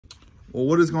Well,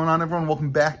 what is going on, everyone?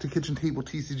 Welcome back to Kitchen Table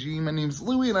TCG. My name is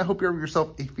Louie, and I hope you have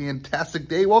yourself a fantastic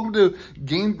day. Welcome to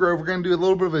Game Grove. We're going to do a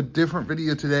little bit of a different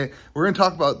video today. We're going to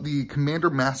talk about the Commander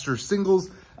Master singles.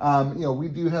 We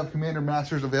do have Commander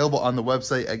Masters available on the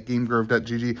website at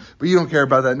gamegrove.gg, but you don't care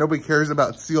about that. Nobody cares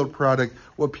about sealed product.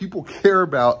 What people care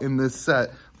about in this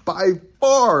set by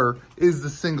far is the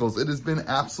singles. It has been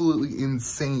absolutely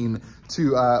insane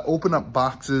to open up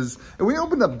boxes. And we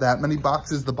opened up that many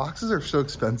boxes. The boxes are so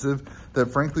expensive that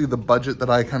frankly, the budget that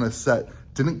I kind of set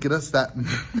didn't get us that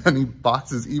many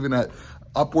boxes, even at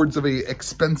upwards of a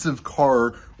expensive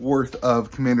car worth of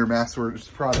Commander Masters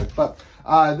product. But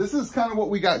this is kind of what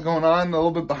we got going on, a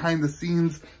little bit behind the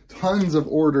scenes, tons of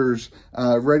orders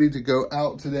ready to go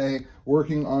out today,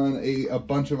 working on a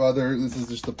bunch of other, this is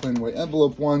just the plain white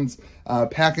envelope ones,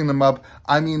 packing them up.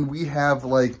 I mean, we have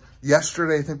like,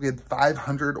 yesterday, I think we had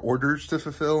 500 orders to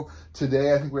fulfill.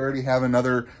 Today, I think we already have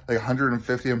another like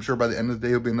 150. I'm sure by the end of the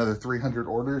day, it'll be another 300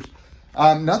 orders.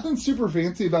 Nothing super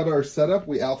fancy about our setup.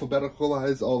 We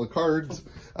alphabeticalize all the cards.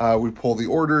 We pull the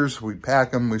orders, we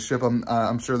pack them, we ship them.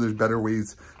 I'm sure there's better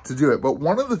ways to do it. But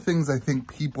one of the things I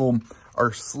think people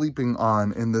are sleeping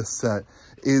on in this set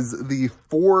is the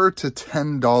 $4 to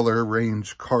 $10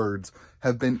 range cards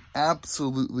have been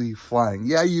absolutely flying.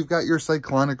 Yeah, you've got your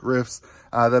Cyclonic Rifts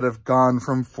that have gone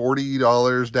from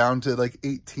 $40 down to like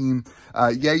 $18.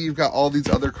 Yeah, you've got all these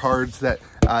other cards that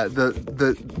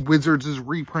the Wizards is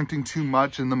reprinting too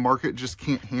much and the market just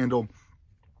can't handle.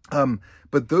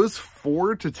 But those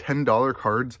 $4 to $10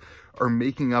 cards are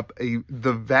making up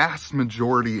the vast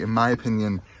majority, in my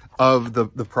opinion, of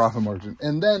the profit margin.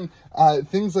 And then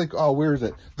things like, oh, where is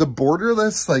it? The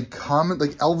borderless, like common,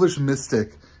 like Elvish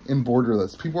Mystic in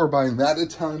borderless. People are buying that a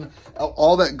ton.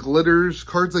 All that glitters,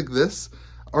 cards like this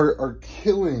are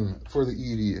killing for the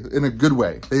EV in a good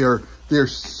way. They are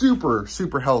super,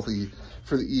 super healthy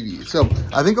for the EV. So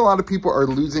I think a lot of people are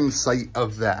losing sight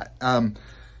of that.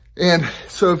 And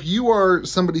so if you are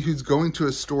somebody who's going to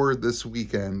a store this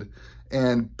weekend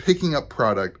and picking up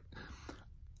product,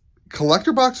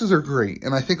 collector boxes are great,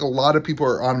 and I think a lot of people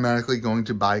are automatically going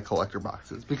to buy collector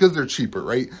boxes because they're cheaper,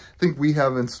 right? I think we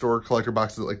have in store collector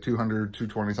boxes at like $200,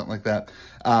 $220, something like that.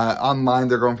 Online,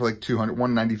 they're going for like $200,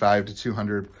 $195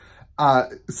 to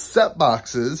 $200. Set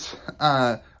boxes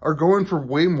are going for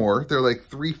way more. They're like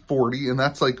 $340, and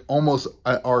that's like almost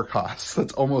at our cost.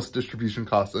 That's almost distribution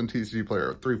costs on TCG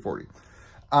Player,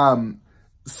 $340.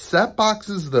 Set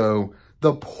boxes, though,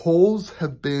 the pulls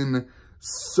have been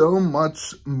so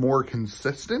much more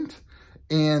consistent,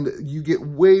 and you get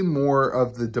way more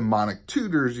of the demonic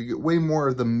tutors, you get way more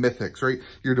of the mythics, right?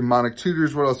 Your demonic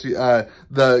tutors, what else?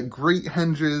 The great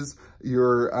henges,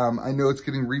 your, I know it's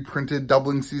getting reprinted,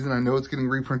 doubling season, I know it's getting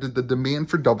reprinted. The demand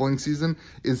for doubling season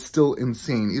is still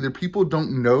insane. Either people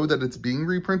don't know that it's being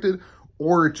reprinted,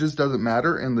 or it just doesn't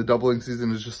matter, and the doubling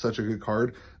season is just such a good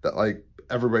card that like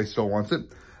everybody still wants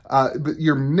it. But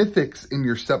your mythics in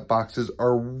your set boxes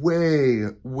are way,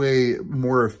 way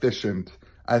more efficient,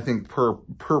 I think, per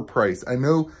price. I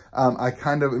know I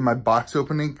kind of, in my box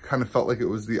opening, kind of felt like it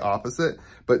was the opposite.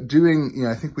 But doing,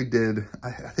 I think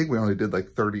we only did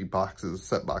like 30 boxes,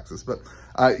 set boxes. But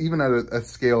even at a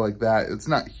scale like that, it's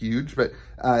not huge. But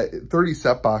 30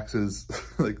 set boxes,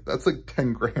 like that's like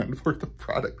 10 grand worth of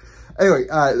product. Anyway,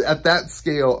 at that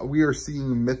scale, we are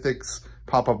seeing mythics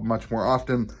pop up much more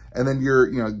often. And then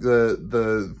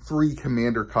the free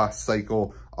commander cost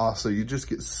cycle also, you just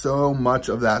get so much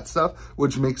of that stuff,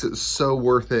 which makes it so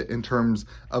worth it in terms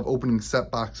of opening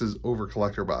set boxes over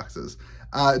collector boxes.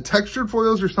 Textured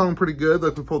foils are selling pretty good.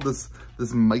 Like we pulled this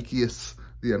Miceus,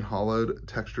 the unhollowed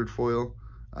textured foil.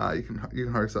 You can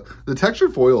hardly sell. The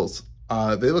textured foils,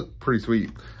 they look pretty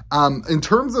sweet. In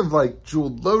terms of like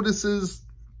jeweled lotuses,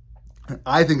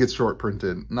 I think it's short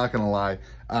printed, not gonna lie.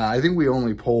 I think we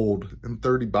only pulled in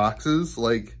 30 boxes,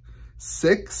 like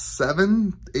 6,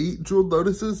 7, 8 jeweled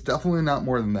lotuses, definitely not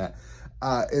more than that.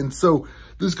 And so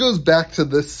this goes back to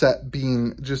this set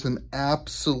being just an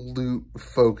absolute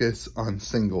focus on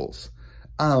singles.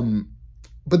 But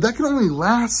that can only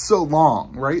last so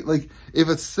long, right? Like if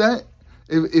a set,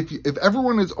 if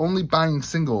everyone is only buying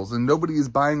singles and nobody is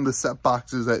buying the set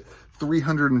boxes at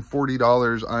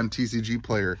 $340 on TCG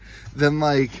Player, then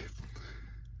like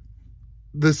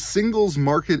the singles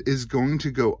market is going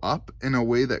to go up in a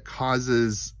way that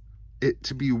causes it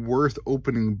to be worth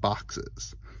opening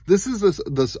boxes. This is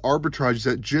this arbitrage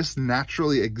that just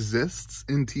naturally exists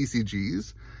in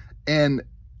TCGs. And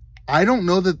I don't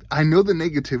know that, I know the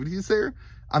negativity is there.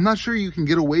 I'm not sure you can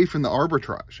get away from the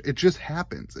arbitrage. It just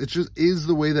happens. It just is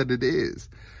the way that it is.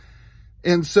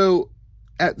 And so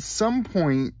at some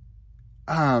point,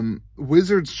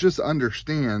 Wizards just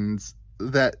understands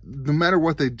that no matter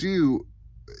what they do,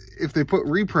 if they put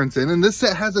reprints in, and this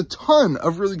set has a ton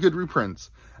of really good reprints,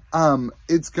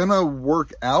 it's gonna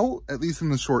work out, at least in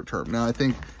the short term. Now, I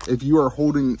think if you are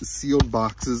holding sealed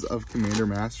boxes of Commander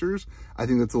Masters, I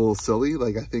think that's a little silly.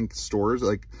 Like, I think stores,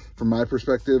 like, from my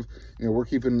perspective, you know, we're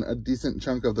keeping a decent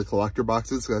chunk of the collector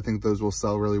boxes, because I think those will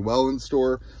sell really well in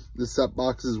store. The set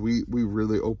boxes, we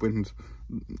really opened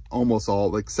almost all,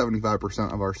 like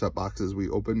 75% of our set boxes we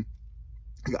opened.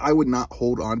 I would not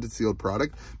hold on to sealed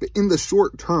product, but in the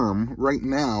short term, right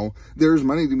now, there's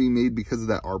money to be made because of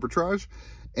that arbitrage.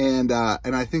 And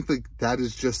I think that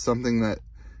is just something that,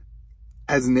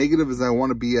 as negative as I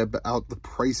want to be about the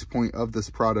price point of this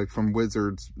product from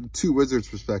Wizards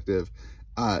perspective,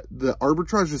 the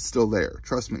arbitrage is still there.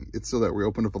 Trust me, it's still there. We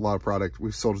opened up a lot of product.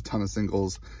 We've sold a ton of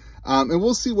singles. And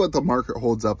we'll see what the market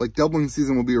holds up. Like, doubling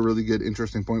season will be a really good,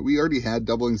 interesting point. We already had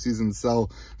doubling season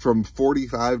sell from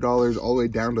 $45 all the way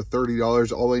down to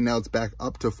 $30. All the way now it's back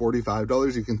up to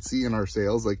 $45. You can see in our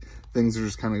sales, like, things are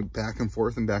just kind of back and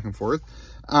forth and back and forth.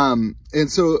 And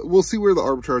so we'll see where the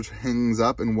arbitrage hangs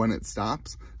up and when it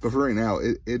stops. But for right now,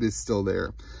 it is still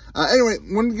there. Anyway,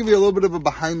 wanted to give you a little bit of a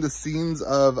behind the scenes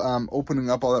of opening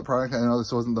up all that product. I know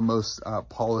this wasn't the most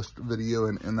polished video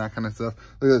and that kind of stuff.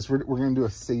 Look at this. We're going to do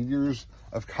a Saviors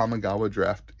of Kamigawa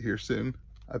draft here soon.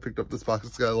 I picked up this box.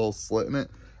 It's got a little slit in it.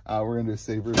 We're going to do a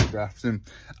Saviors draft soon.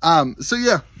 So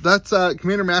yeah, that's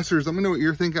Commander Masters. Let me know what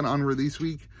you're thinking on release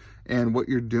week and what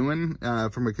you're doing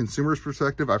from a consumer's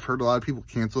perspective. I've heard a lot of people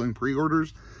canceling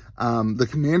pre-orders. The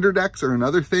Commander decks are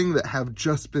another thing that have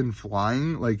just been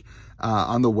flying, like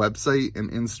on the website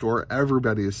and in store.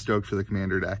 Everybody is stoked for the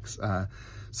Commander decks.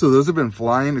 So those have been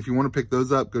flying. If you want to pick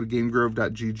those up, go to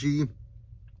gamegrove.gg.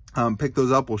 Pick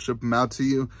those up. We'll ship them out to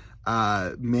you.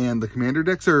 Man, the Commander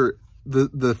decks are,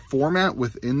 the format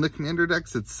within the Commander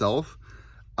decks itself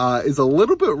is a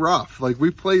little bit rough. Like, we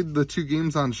played the 2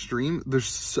 games on stream. There's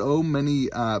so many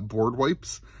board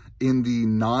wipes in the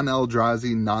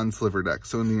non-Eldrazi, non-Sliver deck.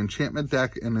 So in the Enchantment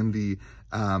deck and in the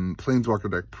Planeswalker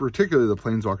deck, particularly the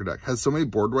Planeswalker deck, has so many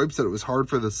board wipes that it was hard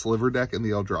for the Sliver deck and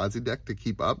the Eldrazi deck to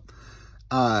keep up.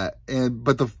 But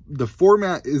the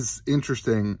format is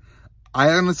interesting.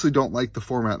 I honestly don't like the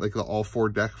format, like the all 4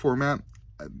 deck format.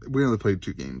 We only played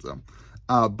 2 games though.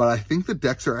 But I think the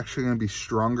decks are actually going to be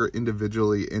stronger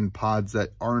individually in pods that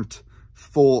aren't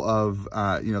full of,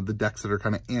 you know, the decks that are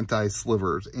kind of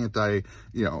anti-slivers, anti-Eldrazi.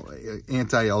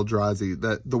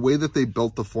 That the way that they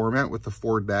built the format with the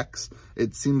 4 decks,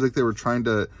 it seems like they were trying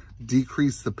to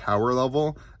decrease the power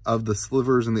level of the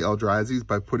slivers and the Eldrazi's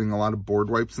by putting a lot of board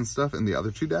wipes and stuff in the other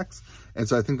 2 decks. And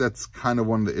so I think that's kind of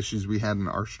one of the issues we had in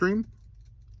our stream.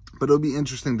 But it'll be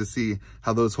interesting to see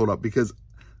how those hold up, because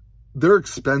they're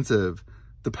expensive.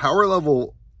 The power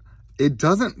level, it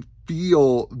doesn't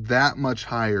feel that much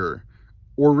higher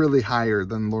or really higher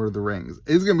than Lord of the Rings.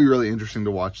 It's going to be really interesting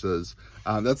to watch those.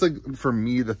 That's, like, for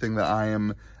me, the thing that I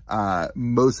am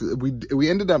we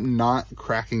ended up not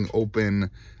cracking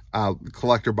open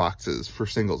collector boxes for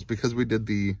singles because we did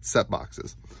the set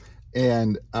boxes.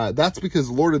 And that's because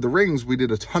Lord of the Rings, we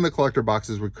did a ton of collector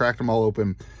boxes. We cracked them all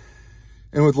open.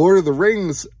 And with Lord of the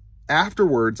Rings,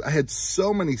 afterwards, I had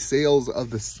so many sales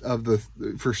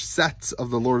for sets of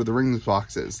the Lord of the Rings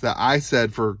boxes that I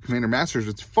said, for Commander Masters,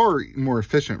 it's far more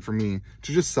efficient for me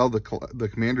to just sell the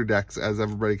Commander decks as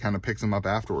everybody kind of picks them up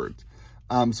afterwards.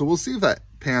 So we'll see if that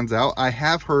pans out. I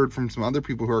have heard from some other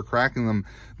people who are cracking them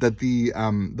that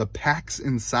the packs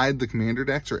inside the Commander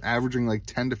decks are averaging like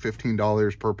 $10 to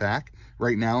 $15 per pack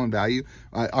right now in value.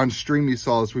 On stream, you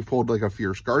saw us, we pulled like a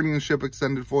Fierce Guardianship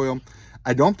extended foil.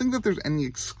 I don't think that there's any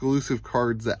exclusive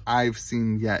cards that I've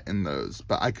seen yet in those,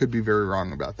 but I could be very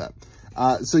wrong about that.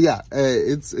 So yeah,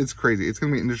 it's crazy. It's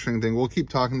going to be an interesting thing. We'll keep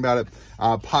talking about it.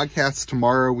 Podcasts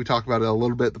tomorrow, we talk about it a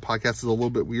little bit. The podcast is a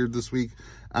little bit weird this week.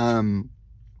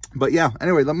 But yeah,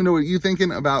 anyway, let me know what you're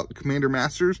thinking about Commander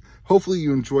Masters. Hopefully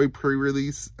you enjoy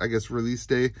pre-release, I guess release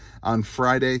day on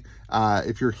Friday.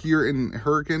 If you're here in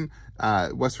Hurricane,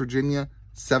 West Virginia,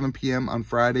 7 p.m. on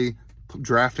Friday,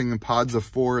 drafting in pods of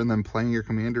 4 and then playing your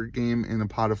Commander game in a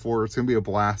pod of 4. It's going to be a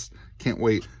blast. Can't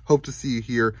wait. Hope to see you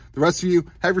here. The rest of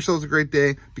you, have yourselves a great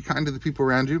day. Be kind to the people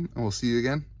around you, and we'll see you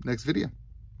again next video.